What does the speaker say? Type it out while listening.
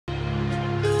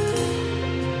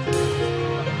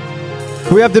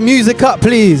Can we have the music up,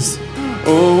 please?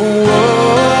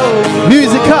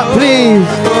 Music up, please.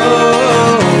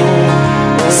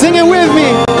 Sing it with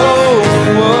me.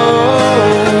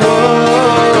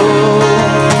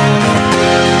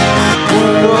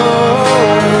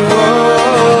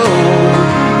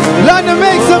 London,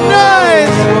 make some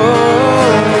noise.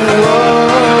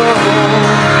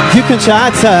 You can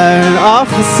try to turn off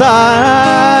the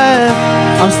sun,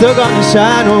 I'm still gonna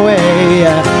shine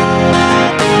away,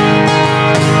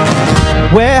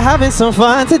 We're having some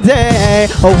fun today.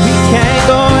 Oh, we can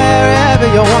go wherever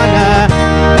you wanna.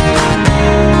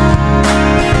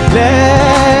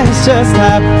 Let's just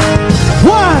have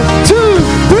 1, 2,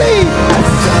 3.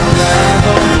 Assalamu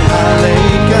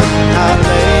alaikum,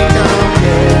 alaikum,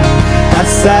 yeah.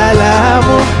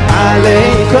 Assalamu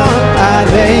alaikum,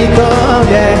 alaikum,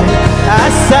 yeah.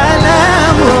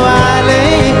 Assalamu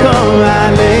alaikum,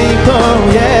 alaikum,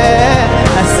 yeah.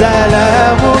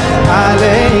 Assalamu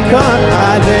alaikum,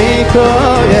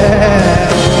 alaikum, yeah.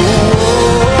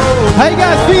 How you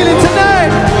guys feeling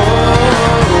tonight?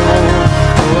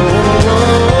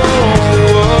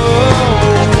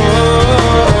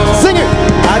 Sing it!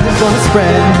 I just want to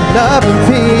spread love and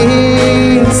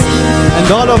peace and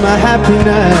all of my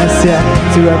happiness, yeah,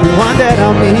 to everyone that I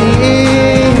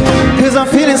meet. Cause I'm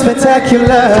feeling spectacular.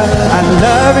 I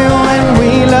love it when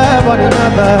we love one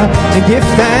another and give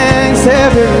thanks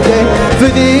every day for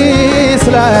this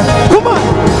life. Come on!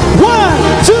 1,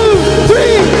 2,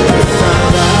 3.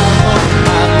 Assalamu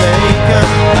alaikum,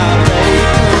 alaikum.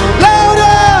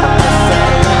 Louder!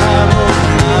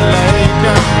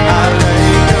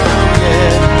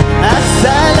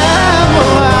 Assalamu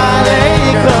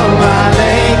alaikum,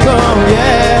 alaikum,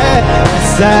 yeah. Assalamu alaikum, alaikum, yeah.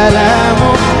 Assalamu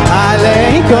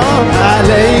alaikum,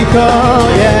 alaikum,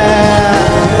 yeah.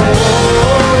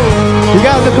 You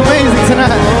guys look amazing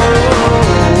tonight.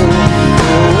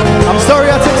 I'm sorry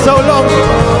I took so long.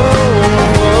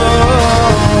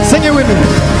 Sing it with me.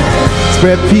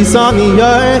 Spread peace on the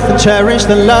earth and cherish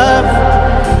the love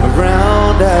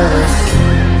around us.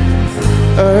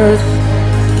 Earth,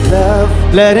 love,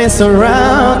 let it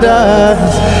surround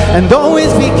us. And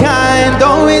always be kind,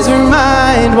 always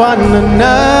remind one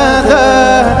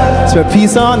another. Spread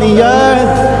peace on the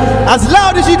earth. As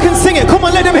loud as you can sing it. Come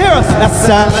on, let them hear us.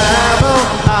 Assalamu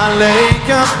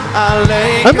alaikum,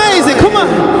 alaikum. Amazing, come on.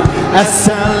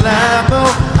 Assalamu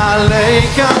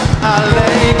alaikum,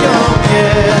 alaikum,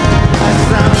 yeah.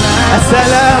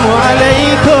 Assalamu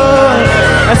alaikum,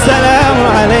 assalamu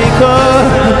alaikum,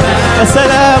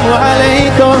 assalamu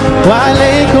alaikum, wa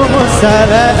alaikum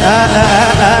assalam.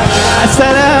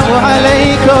 Assalamu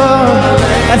alaikum,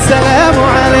 assalamu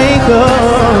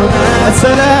alaikum,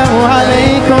 assalamu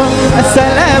alaikum,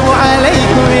 assalamu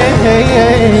alaikum,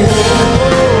 yeah.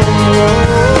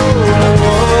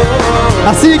 I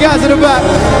see you guys in the back.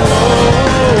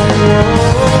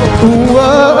 Ooh, oh,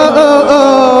 oh, oh,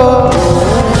 oh.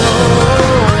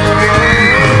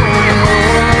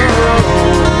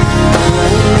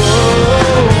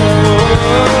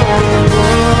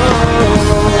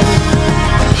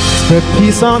 Spread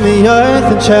peace on the earth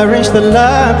and cherish the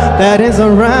love that is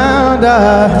around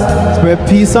us. Spread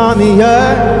peace on the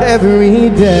earth every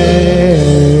day.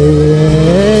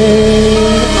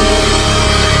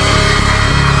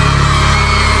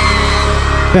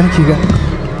 Thank you guys.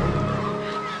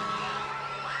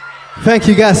 Thank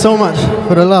you guys so much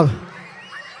for the love.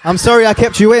 I'm sorry I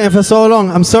kept you waiting for so long.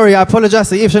 I'm sorry. I apologize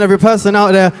to each and every person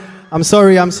out there. I'm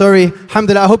sorry.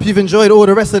 Alhamdulillah, I hope you've enjoyed all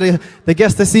the rest of the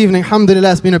guests this evening.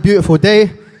 Alhamdulillah, it's been a beautiful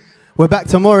day. We're back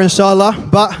tomorrow, inshallah.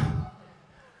 But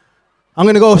I'm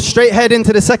going to go straight head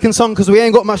into the second song because we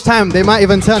ain't got much time. They might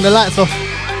even turn the lights off.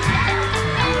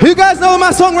 You guys know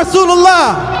my song, Rasool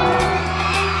Allah?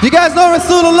 You guys know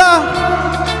Rasool Allah?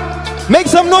 Make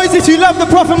some noise if you love the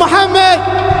Prophet Muhammad.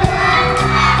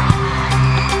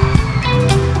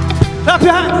 Clap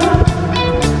your hands.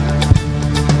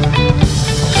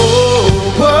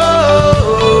 Oh, oh,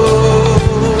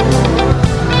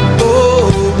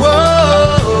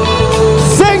 oh.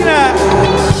 Sing that.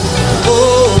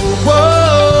 Oh,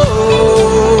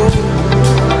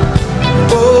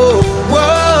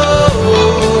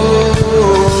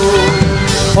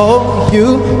 oh,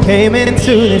 you came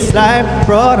into this life,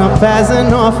 brought up as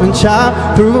an orphan child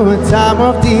through a time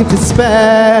of deep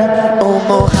despair. Oh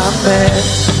Muhammad,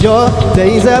 your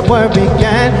days at work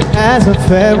began as a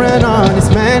fair and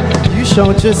honest man. You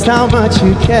showed just how much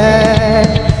you care.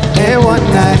 And one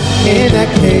night in that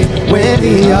cave, when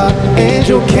the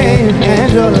archangel came,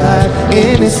 and your life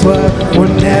in this world will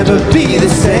never be the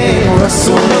same.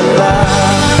 Rasool Allah,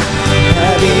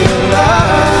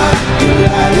 Habibullah, your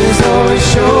light is always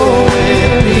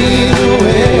showing me the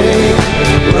way.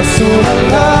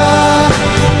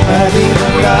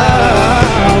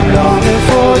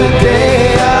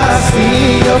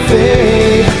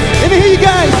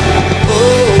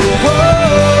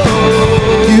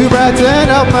 brighten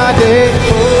up my day.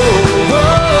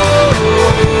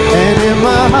 And in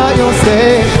my heart you'll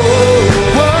stay.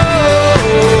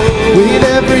 With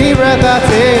every breath I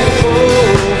take.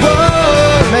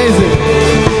 Amazing.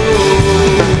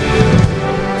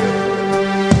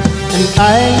 And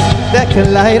eyes that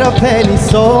can light up any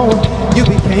soul. You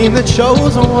became the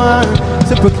chosen one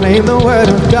to proclaim the word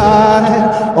of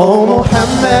God. Oh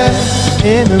Muhammad,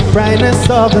 in the brightness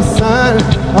of the sun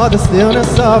or the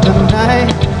stillness of the night,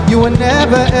 you will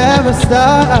never ever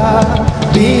stop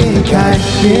being kind,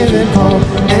 giving hope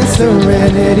and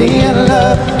serenity and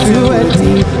love to a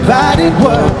divided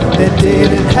world that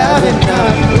didn't have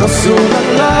enough. Rasool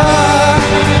Allah,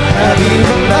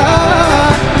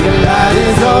 Habibullah, your light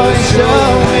is always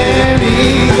showing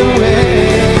me the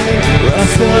way.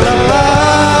 Rasool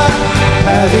Allah,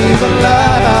 Habibullah,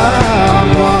 I'm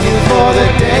longing for the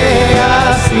day I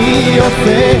see your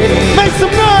face. Make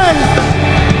some noise!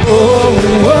 Oh,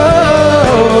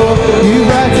 whoa, you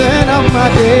brighten up my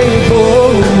day.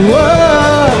 Oh,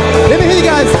 whoa. Let me hear you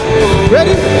guys.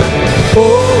 Ready? Oh,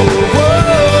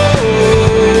 whoa.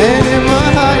 And in my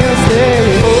heart you'll stay.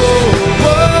 Oh,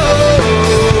 whoa.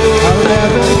 I'll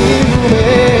never leave you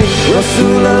away.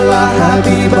 Rasool Allah,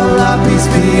 Habibullah, peace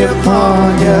be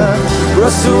upon ya.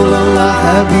 Rasool Allah,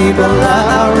 Habibullah,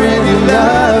 I really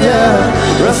love ya.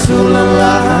 Rasool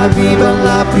Allah,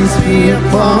 Habibullah, peace be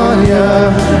upon ya.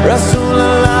 Rasool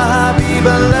Allah,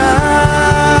 Habibullah.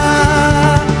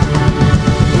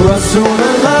 Rasool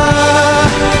Allah,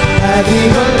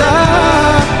 Habibullah,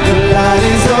 the light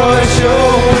is always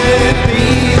showing me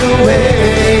the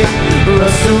way.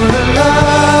 Rasool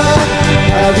Allah,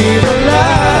 Habibullah,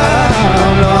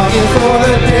 I'm longing for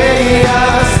the day I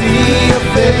see your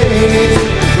face.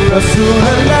 Rasool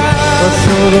Allah,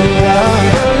 Rasool Allah,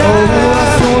 oh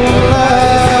Rasool Allah,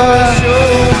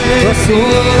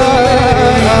 Rasool Allah,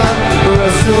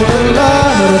 Rasool Allah,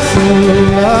 Rasool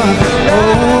Allah, oh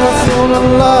Rasool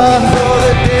Allah,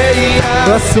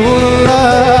 Rasool Allah.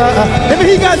 Let me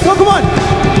hear you guys go, come on.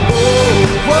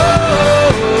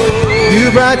 You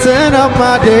brighten up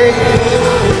my day,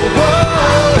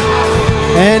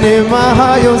 and in my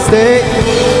heart you'll stay.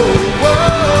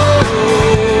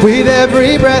 With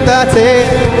every breath I take.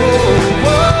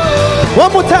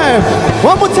 One more time,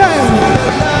 one more time.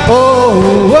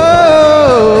 Oh,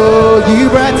 whoa, you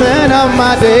brighten up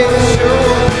my day,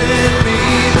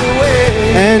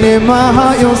 and in my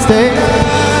heart you'll stay.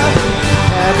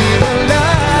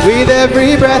 With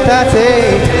every breath I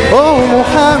take. Oh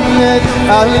Muhammad,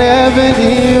 I'll never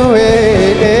leave you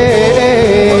away.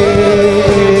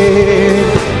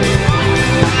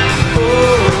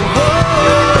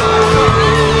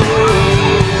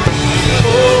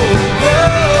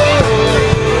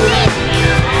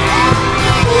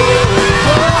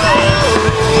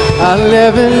 I'll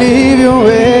never leave you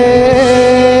away.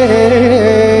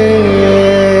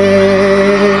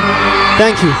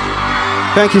 Thank you.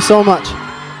 Thank you so much.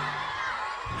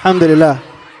 Alhamdulillah.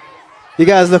 You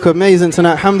guys look amazing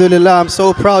tonight. Alhamdulillah. I'm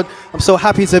so proud. I'm so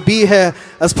happy to be here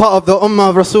as part of the Ummah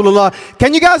of Rasulullah.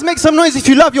 Can you guys make some noise if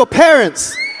you love your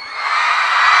parents?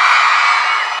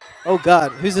 Oh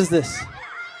God, whose is this?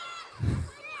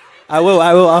 I will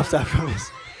after, I promise.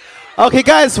 Okay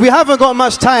guys, we haven't got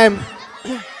much time.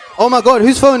 Oh my God,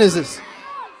 whose phone is this?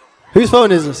 Whose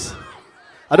phone is this?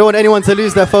 I don't want anyone to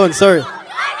lose their phone, sorry.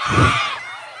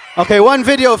 Okay, one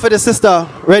video for the sister.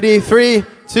 Ready? 3,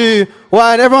 2,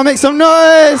 1. Everyone make some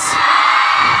noise.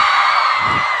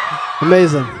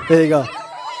 Amazing. There you go.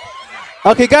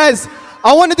 Okay, guys,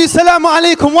 I want to do Salam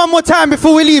Alaikum one more time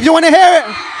before we leave. You want to hear it?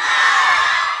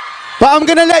 But I'm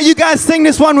going to let you guys sing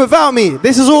this one without me.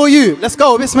 This is all you. Let's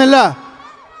go. Bismillah.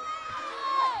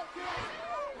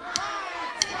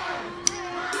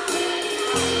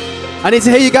 I need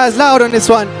to hear you guys loud on this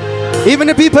one. Even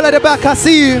the people at the back, I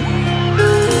see you.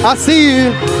 I see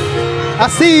you. I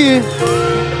see you.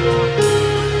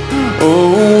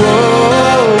 Oh,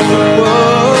 whoa, whoa,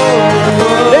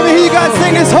 whoa. Let me hear you guys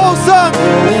sing this whole song.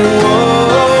 Whoa,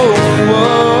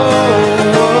 whoa,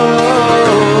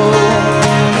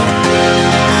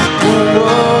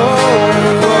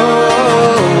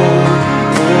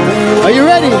 whoa. Are you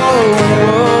ready?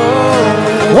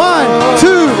 1,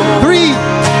 2, 3.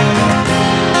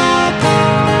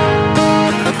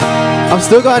 I'm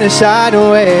still gonna shine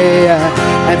away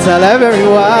and tell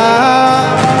everyone.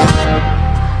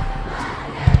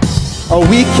 Oh,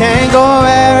 we can go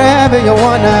wherever you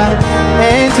wanna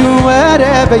and do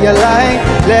whatever you like.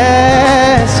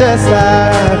 Let's just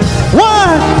have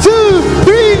 1, 2,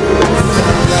 3.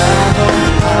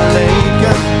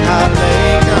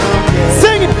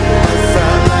 Sing it.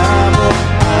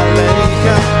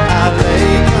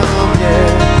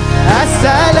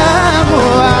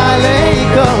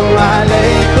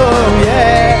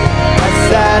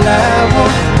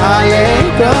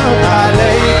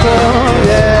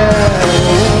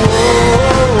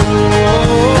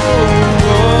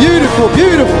 Beautiful,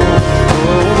 beautiful.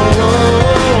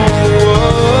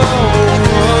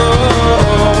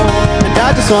 And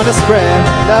I just want to spread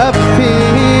love and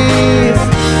peace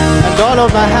and all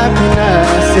of my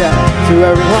happiness, yeah, to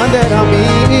everyone that I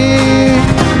meet.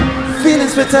 Feeling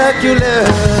spectacular.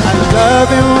 I love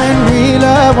it when we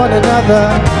love one another.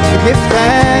 We give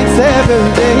thanks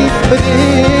every day for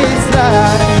this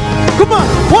life. Come on,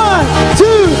 1,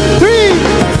 2, 3.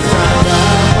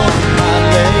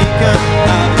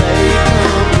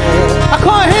 I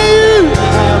can't hear you.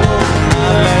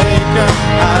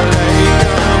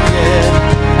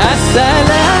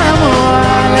 Assalamu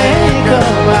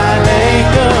alaikum,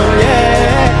 alaikum,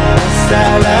 yeah.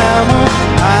 Assalamu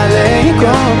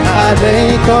alaikum,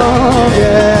 alaikum,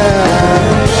 yeah.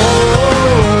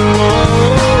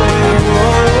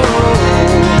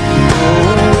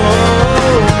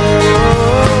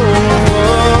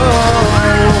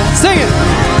 Sing it.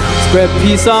 Spread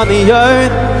peace on the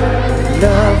earth,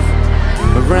 love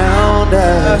around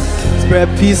us. Spread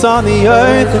peace on the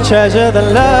earth and treasure the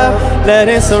love, let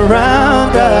it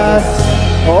surround us.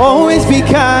 Always be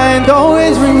kind,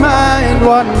 always remind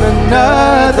one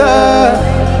another.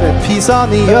 Spread peace on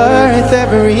the earth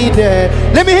every day.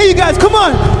 Let me hear you guys, come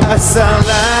on.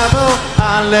 Assalamu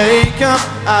alaikum,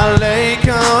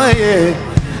 alaikum, yeah.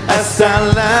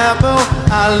 Assalamu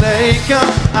alaikum,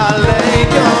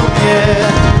 alaikum,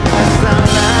 yeah.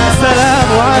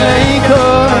 Assalamu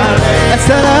alaikum,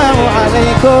 assalamu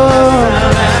alaikum,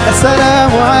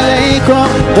 assalamu alaikum,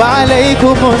 wa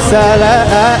alaikum assalam.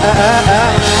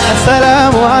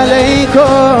 Assalamu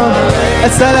alaikum,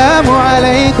 assalamu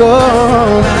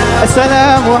alaikum,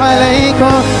 assalamu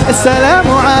alaikum,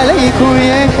 assalamu alaikum,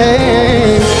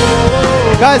 yeah.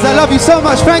 Guys, I love you so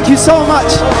much. Thank you so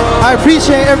much. I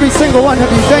appreciate every single one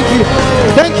of you. Thank you.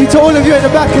 Thank you to all of you at the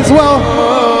back as well.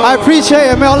 I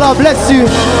appreciate it. May Allah bless you.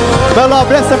 May Allah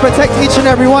bless and protect each and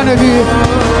every one of you.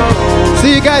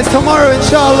 See you guys tomorrow,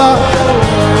 inshallah.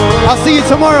 I'll see you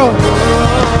tomorrow.